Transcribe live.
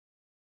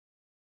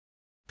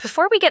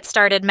Before we get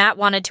started, Matt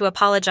wanted to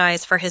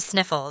apologize for his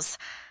sniffles.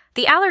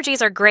 The allergies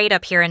are great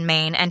up here in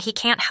Maine, and he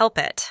can't help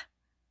it.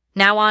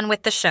 Now on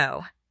with the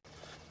show.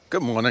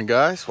 Good morning,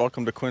 guys.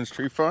 Welcome to Quinn's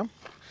Tree Farm.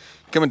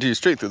 Coming to you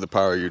straight through the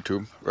power of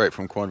YouTube, right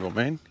from Quennville,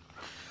 Maine.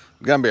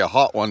 It's gonna be a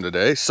hot one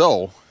today,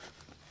 so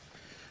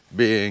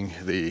being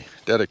the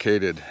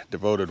dedicated,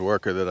 devoted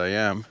worker that I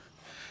am,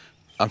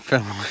 I'm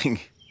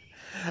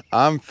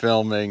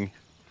filming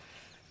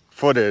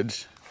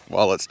footage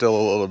while it's still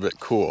a little bit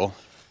cool,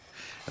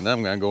 and then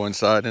I'm gonna go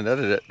inside and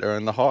edit it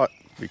during the hot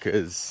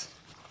because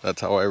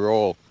that's how I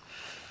roll.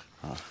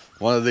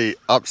 One of the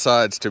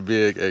upsides to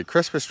being a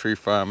Christmas tree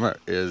farmer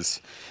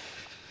is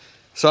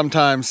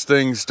sometimes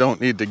things don't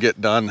need to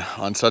get done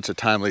on such a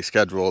timely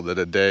schedule that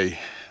a day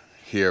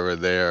here or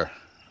there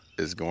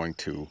is going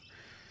to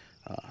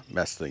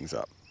mess things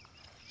up.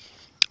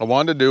 I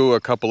wanted to do a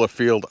couple of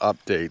field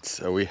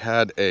updates. We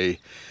had a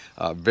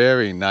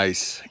very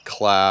nice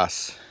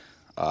class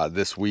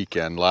this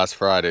weekend, last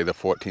Friday, the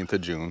 14th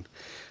of June,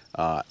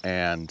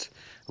 and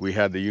we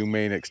had the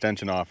UMaine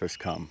Extension Office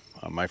come.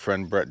 My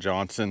friend Brett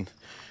Johnson,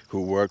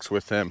 who works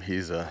with him,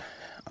 he's a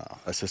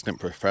assistant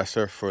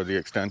professor for the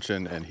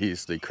extension, and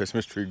he's the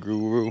Christmas tree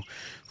guru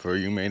for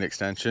UMaine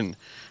Extension,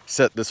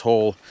 set this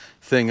whole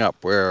thing up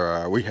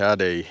where we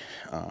had a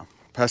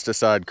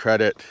pesticide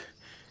credit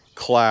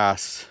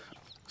class.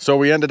 So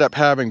we ended up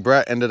having,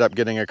 Brett ended up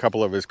getting a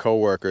couple of his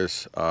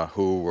co-workers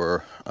who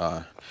were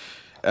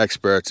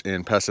experts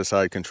in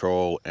pesticide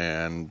control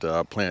and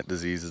plant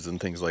diseases and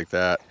things like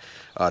that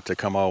to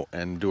come out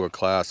and do a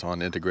class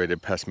on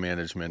integrated pest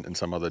management and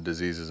some other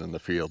diseases in the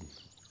field.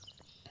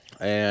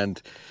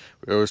 And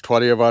there was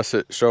 20 of us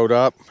that showed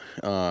up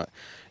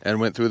and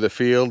went through the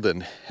field,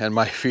 and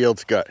my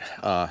fields got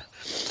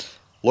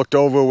looked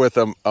over with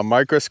a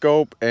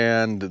microscope,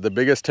 and the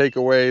biggest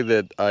takeaway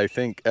that I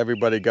think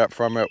everybody got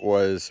from it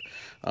was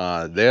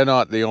they're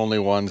not the only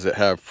ones that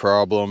have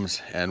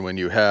problems, and when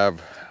you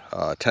have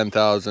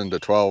 10,000 to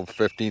 12,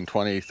 15,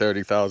 20,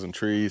 30,000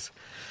 trees,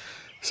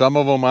 some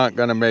of them aren't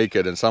going to make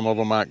it and some of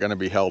them aren't going to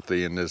be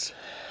healthy, and there's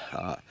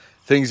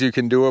things you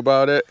can do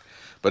about it,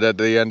 but at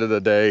the end of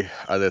the day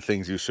are the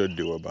things you should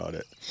do about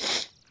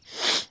it.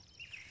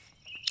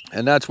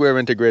 And that's where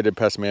integrated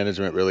pest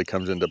management really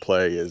comes into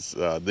play, is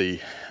the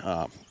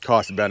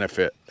cost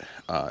benefit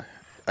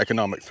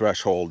economic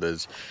threshold,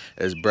 as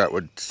Brett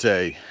would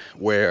say,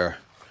 where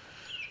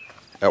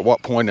at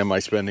what point am I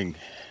spending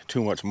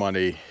too much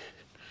money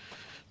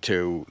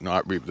to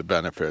not reap the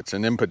benefits.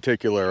 And in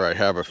particular, I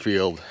have a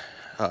field,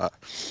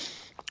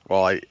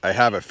 well, I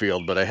have a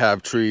field, but I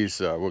have trees,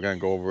 we're going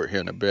to go over it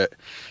here in a bit,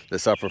 that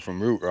suffer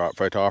from root rot,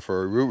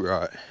 Phytophthora root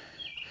rot.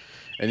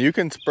 And you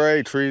can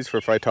spray trees for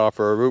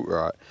Phytophthora root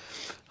rot.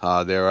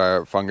 There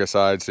are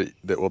fungicides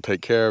that will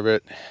take care of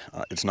it.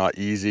 It's not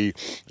easy.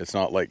 It's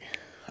not like,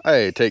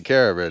 hey, take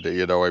care of it.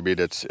 You know, I mean,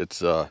 it's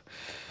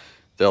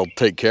they'll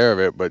take care of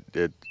it, but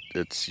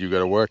it's you got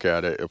to work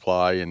at it,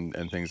 apply and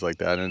things like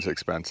that, and it's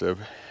expensive.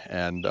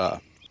 And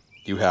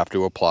you have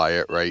to apply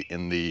it right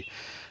in the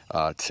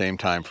same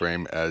time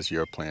frame as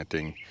you're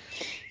planting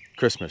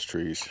Christmas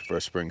trees for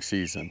spring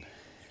season.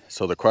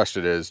 So the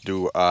question is,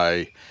 do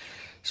I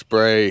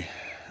spray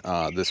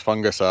this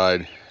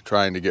fungicide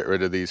trying to get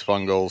rid of these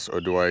fungals,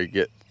 or do I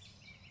get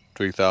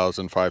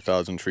 3,000,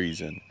 5,000 trees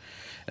in?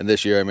 And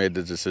this year I made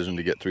the decision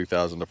to get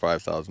 3,000 to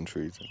 5,000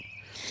 trees in.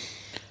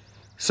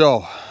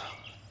 So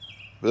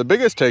the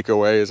biggest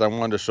takeaway is I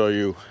wanted to show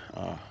you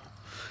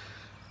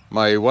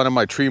one of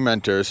my tree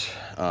mentors,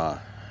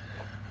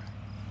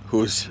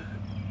 who's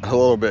a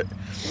little bit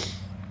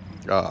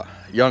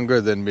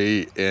younger than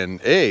me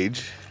in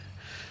age,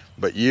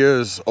 but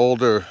years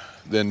older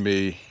than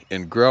me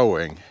in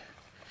growing.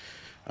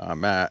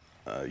 Matt,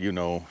 you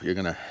know, you're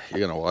gonna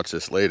watch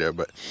this later,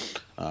 but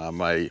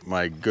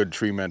my good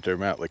tree mentor,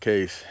 Matt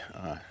LaCase,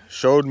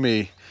 showed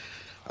me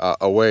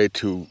a way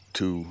to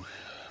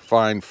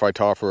find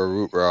Phytophthora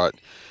root rot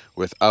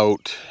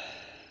without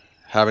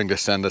having to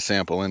send a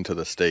sample into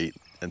the state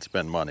and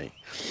spend money.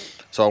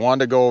 So I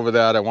wanted to go over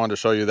that. I wanted to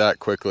show you that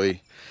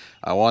quickly.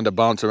 I wanted to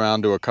bounce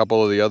around to a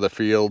couple of the other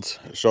fields,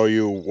 show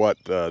you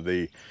what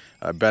the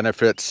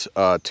benefits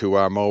to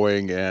our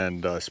mowing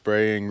and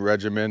spraying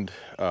regimen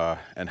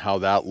and how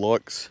that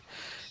looks.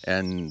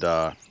 And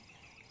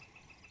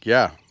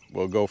yeah,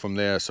 we'll go from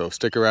there. So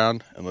stick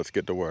around and let's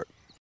get to work.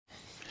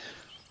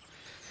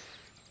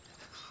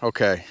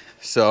 Okay,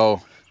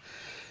 so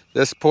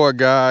this poor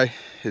guy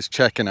is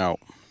checking out.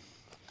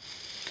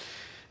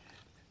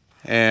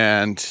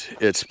 And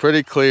it's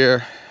pretty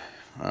clear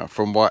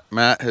from what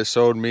Matt has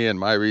showed me in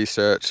my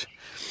research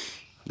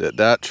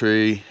that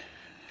tree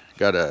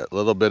got a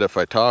little bit of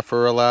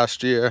Phytophthora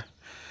last year,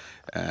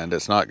 and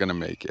it's not going to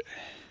make it.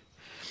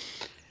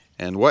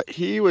 And what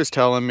he was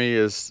telling me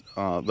is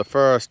the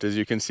first is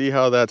you can see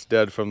how that's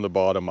dead from the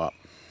bottom up.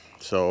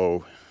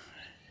 So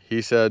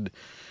he said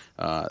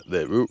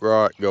that root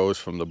rot goes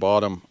from the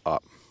bottom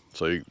up.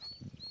 So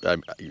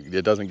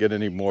it doesn't get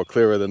any more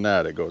clearer than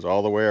that. It goes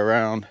all the way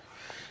around.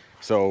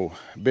 So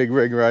big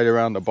rig right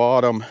around the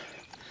bottom.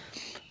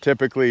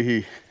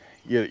 Typically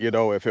You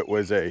know, if it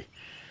was a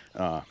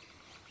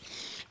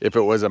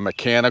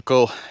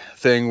mechanical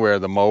thing where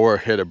the mower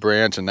hit a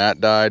branch and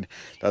that died,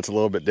 that's a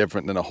little bit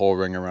different than a whole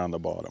ring around the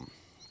bottom.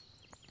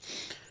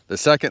 The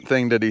second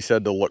thing that he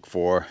said to look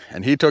for,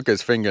 and he took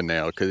his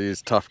fingernail because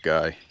he's a tough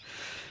guy,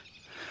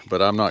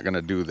 but I'm not going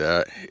to do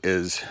that,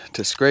 is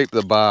to scrape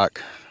the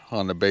bark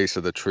on the base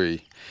of the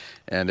tree.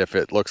 And if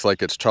it looks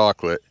like it's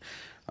chocolate,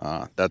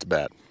 that's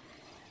bad.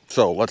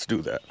 So let's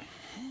do that.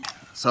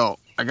 So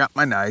I got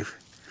my knife,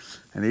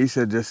 and he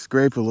said just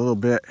scrape a little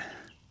bit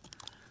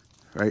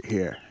right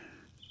here.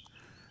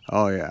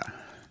 Oh yeah.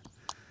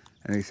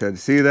 And he said,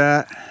 see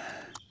that?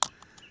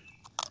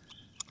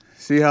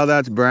 See how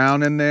that's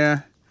brown in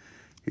there?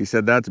 He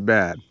said that's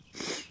bad.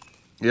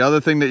 The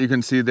other thing that you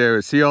can see there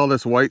is, see all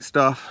this white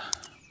stuff?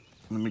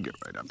 Let me get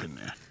right up in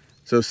there.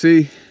 So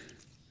see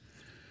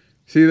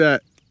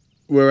that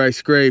where I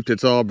scraped,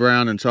 it's all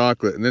brown and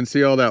chocolate, and then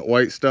see all that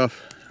white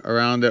stuff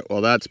around it?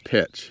 Well, that's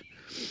pitch.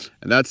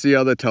 And that's the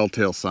other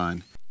telltale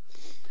sign.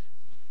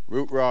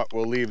 Root rot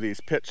will leave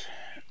these pitch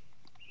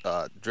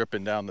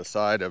dripping down the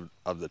side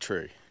of the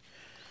tree.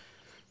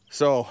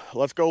 So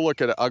let's go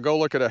look at it. I'll go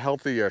look at a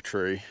healthier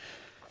tree,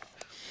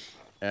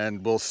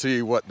 and we'll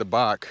see what the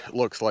bark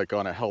looks like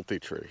on a healthy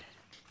tree.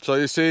 So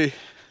you see,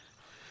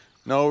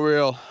 no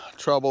real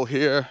trouble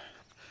here.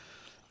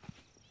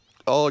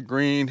 All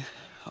green,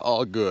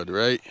 all good,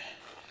 right?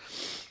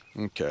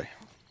 Okay.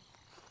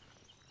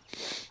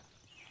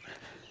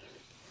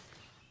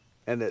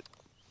 And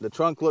the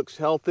trunk looks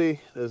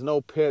healthy. There's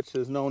no pitch,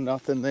 there's no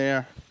nothing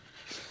there.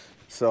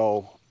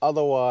 So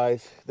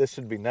otherwise, this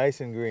should be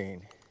nice and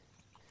green.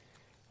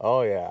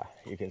 Oh yeah,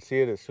 you can see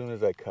it as soon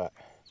as I cut.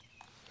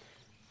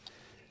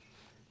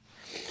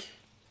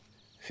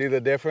 See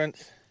the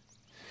difference?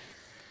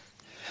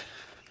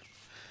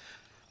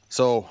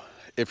 So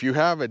if you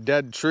have a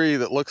dead tree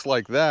that looks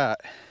like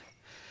that,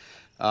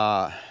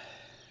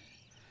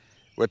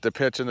 with the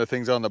pitch and the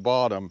things on the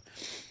bottom,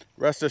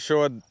 rest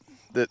assured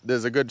that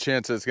there's a good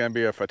chance it's going to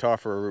be a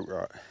Phytophthora root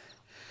rot.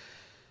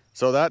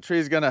 So that tree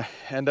is going to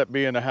end up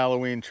being a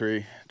Halloween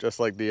tree, just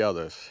like the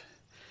others.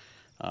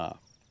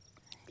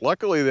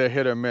 Luckily, they're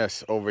hit or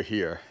miss over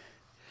here.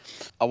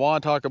 I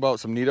want to talk about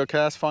some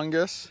needlecast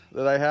fungus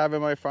that I have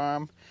in my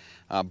farm.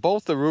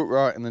 Both the root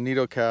rot and the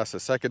needlecast are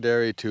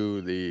secondary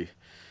to the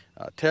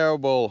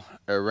terrible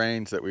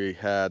rains that we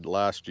had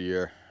last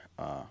year.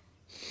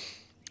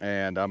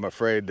 And I'm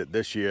afraid that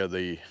this year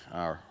the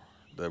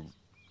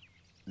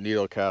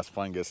needlecast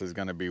fungus is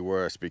going to be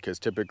worse, because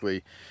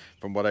typically,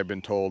 from what I've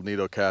been told,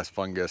 needlecast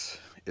fungus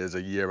is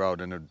a year out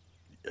and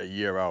a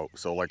year out.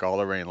 So like all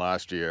the rain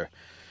last year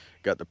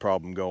got the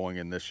problem going,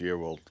 and this year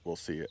we'll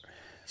see it.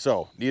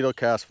 So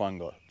needlecast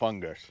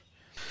fungus.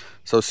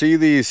 So see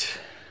these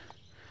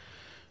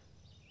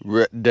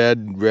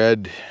dead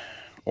red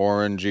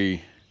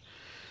orangey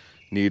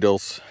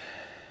needles?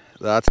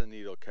 That's a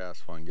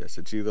needlecast fungus.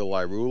 It's either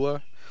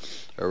Lirula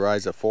or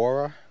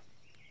Phytophthora.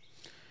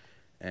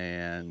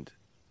 And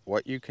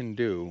what you can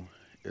do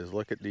is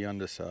look at the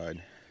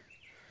underside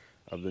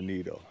of the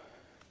needle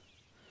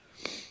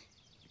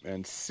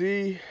and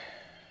see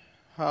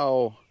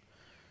how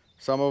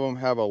some of them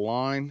have a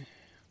line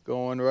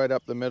going right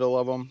up the middle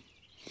of them.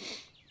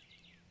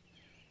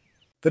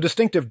 The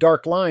distinctive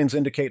dark lines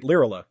indicate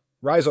Lirula.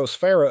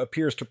 Phytophthora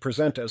appears to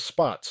present as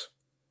spots.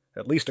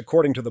 At least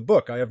according to the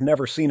book, I have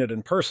never seen it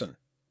in person.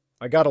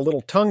 I got a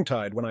little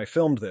tongue-tied when I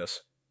filmed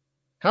this.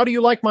 How do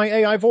you like my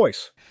AI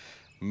voice?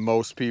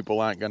 Most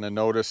people aren't going to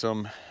notice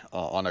them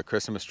on a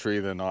Christmas tree.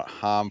 They're not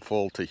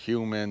harmful to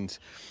humans,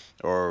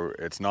 or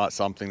it's not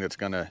something that's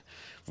going to,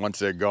 once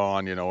they're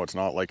gone, you know, it's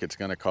not like it's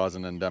going to cause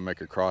an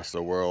endemic across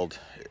the world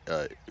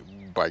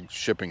by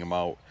shipping them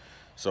out.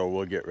 So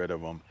we'll get rid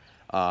of them.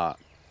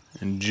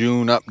 In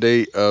June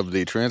update of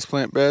the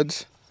transplant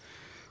beds.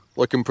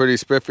 Looking pretty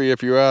spiffy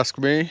if you ask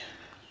me.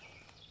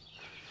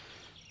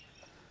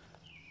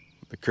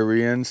 The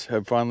Koreans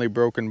have finally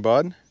broken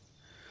bud.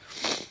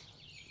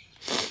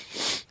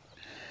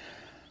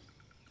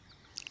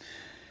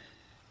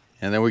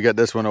 And then we got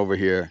this one over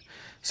here.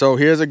 So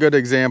here's a good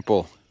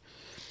example.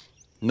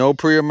 No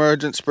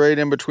pre-emergent sprayed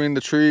in between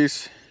the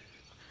trees.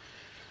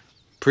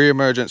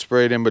 Pre-emergent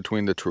sprayed in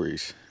between the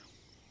trees.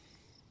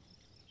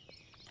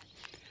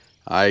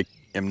 I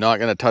am not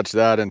going to touch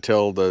that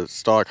until the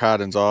stalk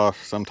hardens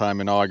off sometime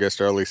in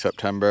August, early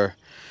September.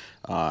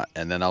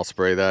 And then I'll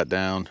spray that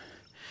down.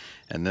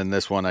 And then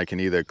this one I can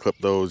either clip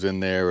those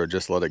in there or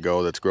just let it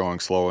go. That's growing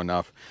slow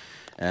enough.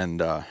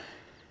 And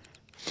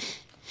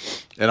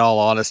in all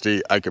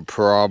honesty, I could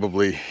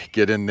probably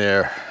get in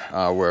there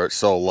where it's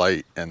so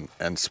light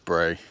and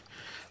spray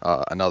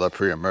another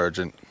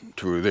pre-emergent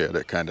through there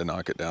to kind of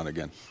knock it down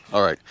again.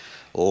 All right,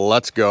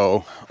 let's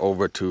go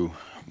over to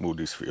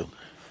Moody's field.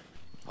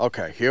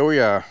 Okay, here we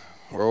are.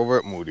 We're over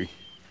at Moody.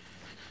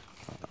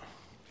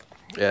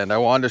 And I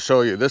wanted to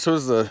show you, this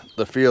was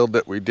the field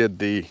that we did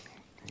the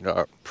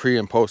pre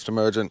and post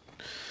emergent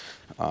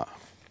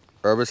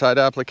herbicide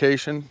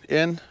application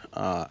in.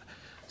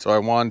 So I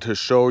wanted to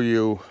show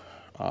you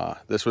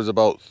This was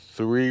about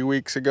 3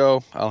 weeks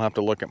ago. I'll have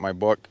to look at my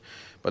book,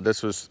 but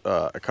this was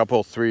a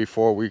couple, 3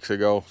 weeks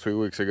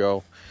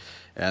ago,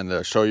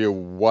 and show you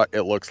what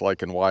it looks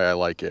like and why I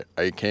like it.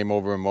 I came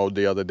over and mowed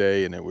the other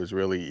day and it was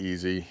really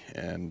easy,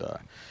 and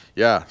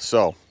yeah,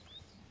 so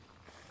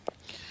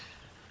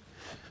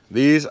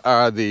these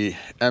are the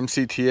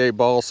MCTA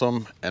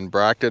balsam and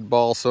bracted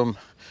balsam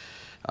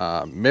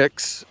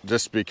mix,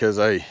 just because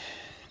I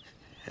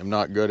am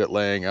not good at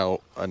laying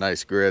out a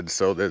nice grid.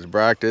 So there's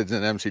bracteds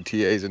and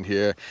MCTAs in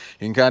here.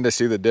 You can kind of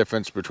see the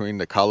difference between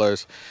the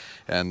colors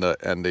and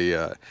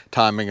the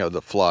timing of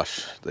the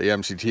flush. The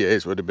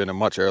MCTAs would have been a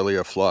much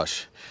earlier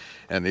flush,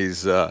 and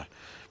these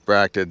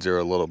bracteds are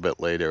a little bit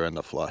later in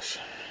the flush.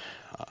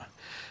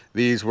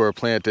 These were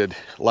planted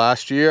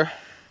last year,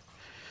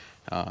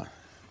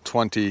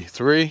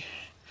 23,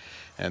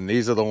 and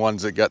these are the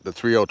ones that got the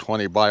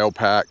 3020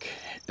 biopack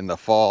in the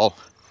fall,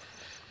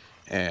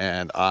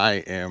 and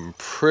I am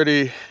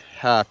pretty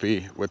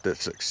happy with the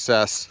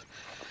success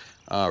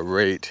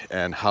rate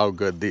and how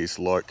good these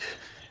look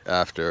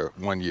after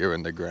 1 year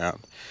in the ground.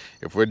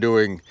 If we're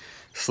doing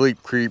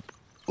sleep, creep,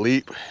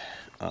 leap,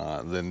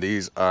 then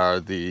these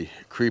are the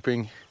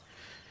creeping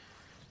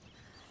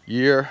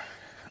year,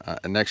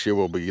 and next year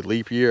will be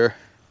leap year,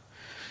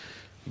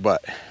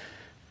 but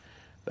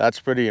that's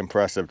pretty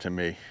impressive to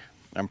me.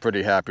 I'm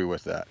pretty happy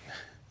with that.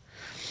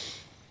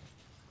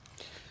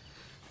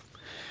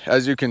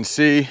 As you can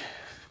see,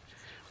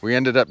 we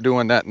ended up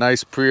doing that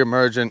nice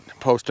pre-emergent,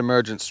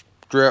 post-emergent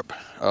strip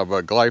of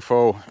a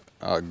glypho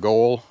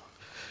goal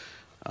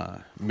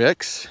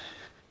mix,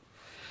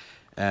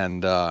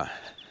 and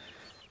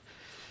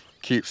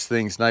keeps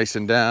things nice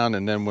and down,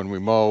 and then when we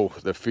mow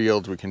the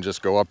fields we can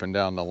just go up and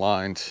down the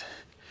lines.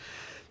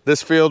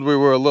 This field we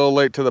were a little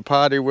late to the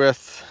party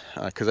with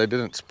because I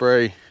didn't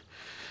spray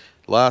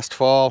last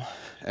fall,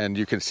 and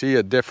you can see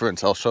a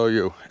difference. I'll show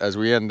you as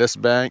we end this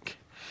bank.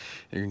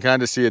 You can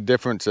kind of see a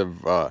difference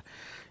of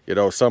you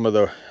know, some of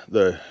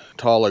the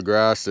taller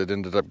grass that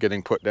ended up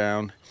getting put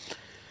down.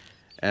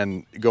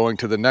 And going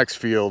to the next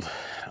field,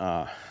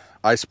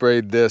 I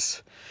sprayed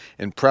this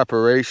in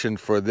preparation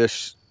for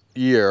this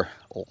year,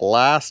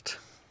 last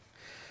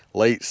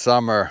late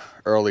summer,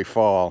 early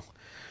fall,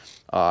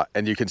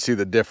 and you can see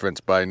the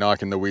difference by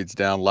knocking the weeds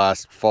down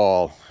last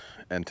fall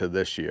into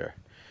this year.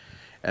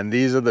 And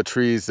these are the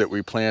trees that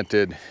we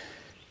planted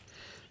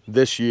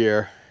this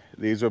year.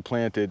 These were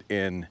planted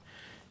in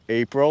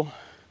April,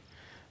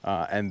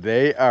 and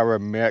they are a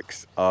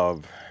mix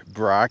of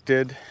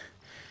bracted,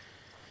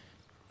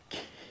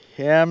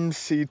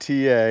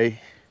 MCTA,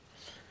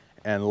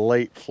 and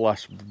late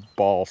flush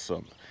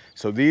balsam.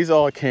 So these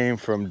all came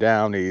from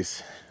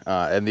downies,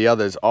 and the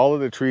others, all of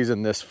the trees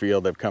in this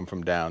field have come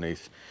from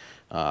downies.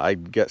 I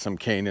get some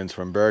canons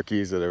from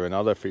Berkeys that are in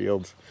other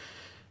fields.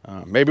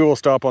 Maybe we'll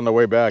stop on the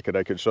way back and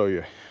I could show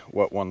you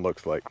what one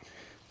looks like.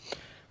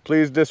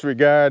 Please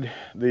disregard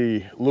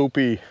the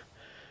loopy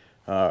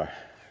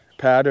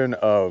pattern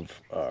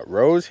of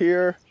rows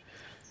here.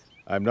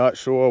 I'm not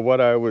sure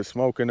what I was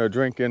smoking or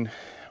drinking,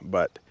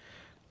 but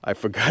I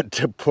forgot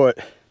to put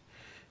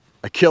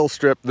a kill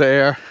strip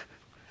there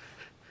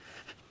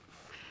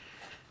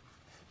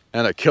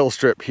and a kill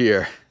strip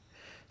here.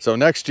 So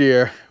next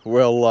year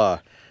we'll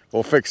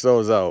fix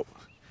those out.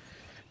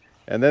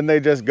 And then they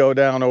just go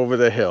down over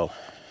the hill.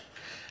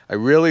 I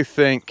really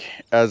think,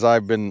 as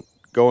I've been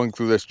going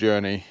through this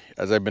journey,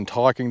 as I've been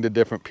talking to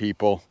different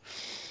people,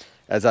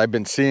 as I've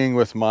been seeing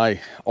with my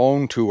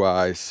own 2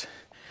 eyes,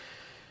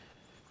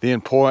 the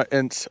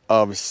importance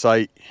of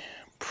site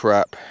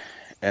prep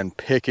and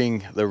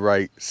picking the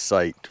right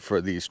site for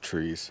these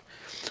trees.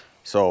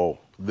 So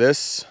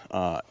this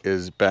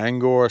is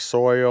Bangor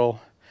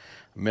soil,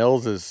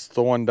 Mills is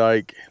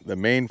Thorndike, the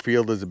main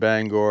field is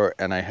Bangor,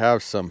 and I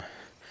have some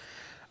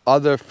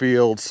other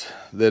fields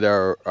that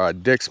are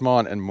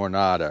Dixmont and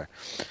Monada.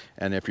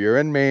 And if you're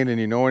in Maine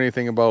and you know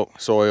anything about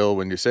soil,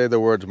 when you say the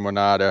words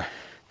Monada,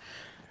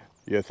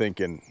 you're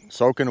thinking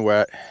soaking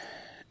wet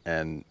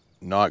and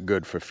not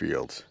good for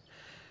fields.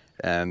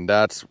 And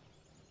that's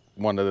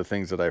one of the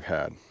things that I've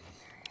had.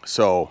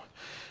 So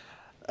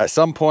at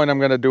some point I'm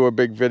going to do a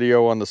big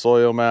video on the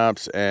soil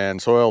maps and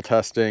soil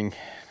testing,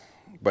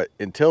 but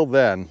until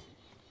then,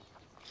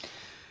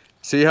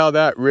 see how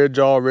that ridge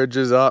all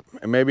ridges up?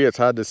 And maybe it's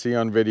hard to see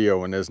on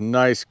video, and there's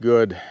nice,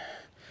 good,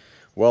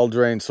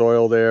 well-drained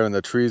soil there, and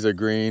the trees are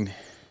green.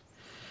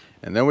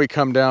 And then we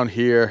come down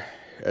here,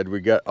 and we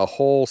got a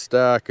whole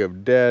stack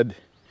of dead,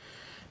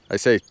 I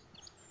say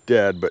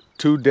dead, but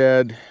 2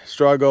 dead,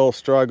 struggle,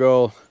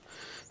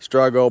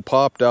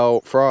 popped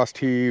out, frost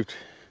heaved,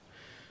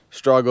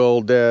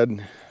 struggle,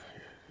 dead,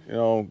 you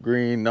know,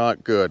 green,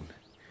 not good.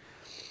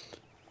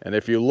 And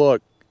if you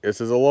look,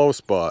 this is a low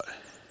spot.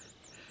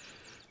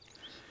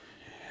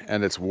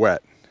 And it's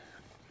wet.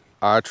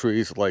 Our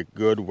trees like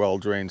good,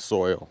 well-drained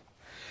soil,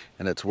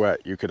 and it's wet.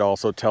 You could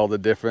also tell the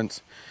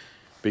difference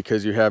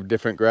because you have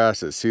different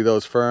grasses. See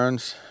those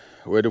ferns?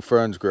 Where do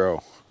ferns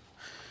grow?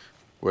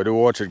 Where do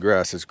orchard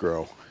grasses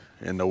grow?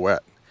 In the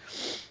wet.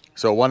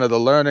 So one of the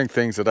learning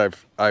things that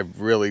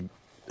I've really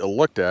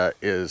looked at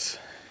is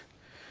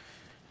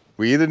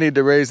we either need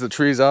to raise the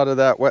trees out of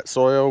that wet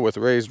soil with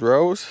raised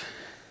rows,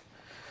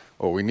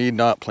 or we need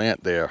not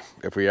plant there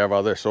if we have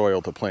other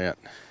soil to plant.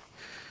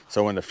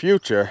 So in the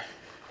future,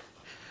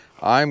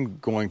 I'm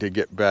going to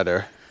get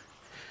better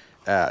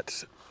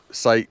at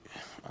site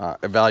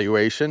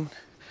evaluation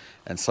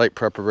and site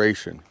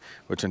preparation,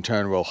 which in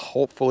turn will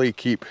hopefully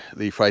keep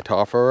the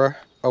Phytophthora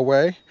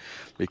away,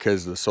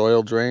 because the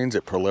soil drains,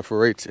 it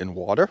proliferates in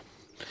water.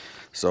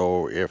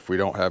 So if we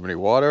don't have any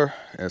water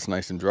and it's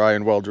nice and dry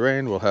and well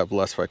drained, we'll have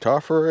less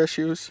Phytophthora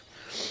issues,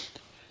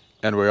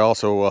 and we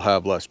also will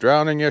have less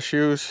drowning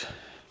issues,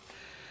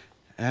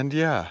 and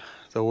yeah,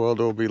 the world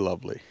will be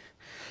lovely.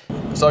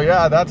 So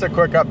yeah, that's a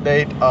quick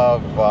update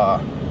of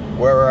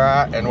where we're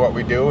at and what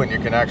we do, and you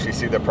can actually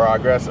see the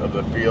progress of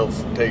the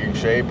fields taking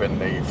shape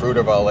and the fruit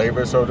of our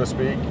labor, so to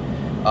speak.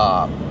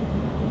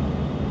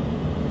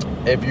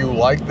 If you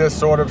like this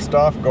sort of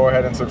stuff, go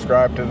ahead and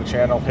subscribe to the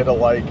channel, hit a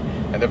like,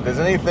 and if there's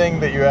anything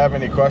that you have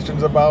any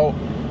questions about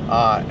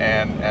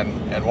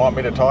and want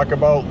me to talk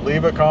about,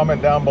 leave a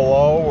comment down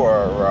below,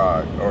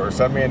 or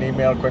send me an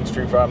email,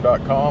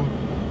 quinnstreetfarm.com,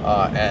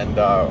 and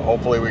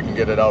hopefully we can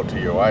get it out to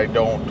you. I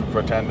don't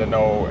pretend to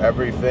know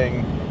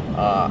everything.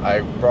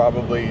 I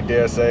probably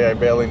dare say I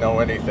barely know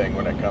anything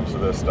when it comes to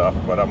this stuff,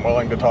 but I'm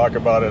willing to talk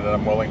about it and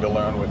I'm willing to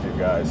learn with you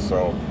guys.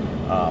 So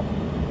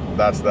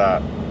that's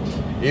that.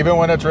 Even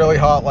when it's really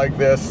hot like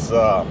this,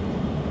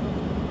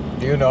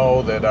 you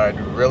know that I'd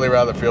really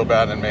rather feel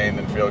bad in Maine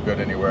than feel good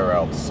anywhere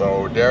else.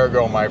 So there you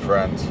go, my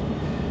friends.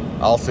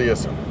 I'll see you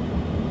soon.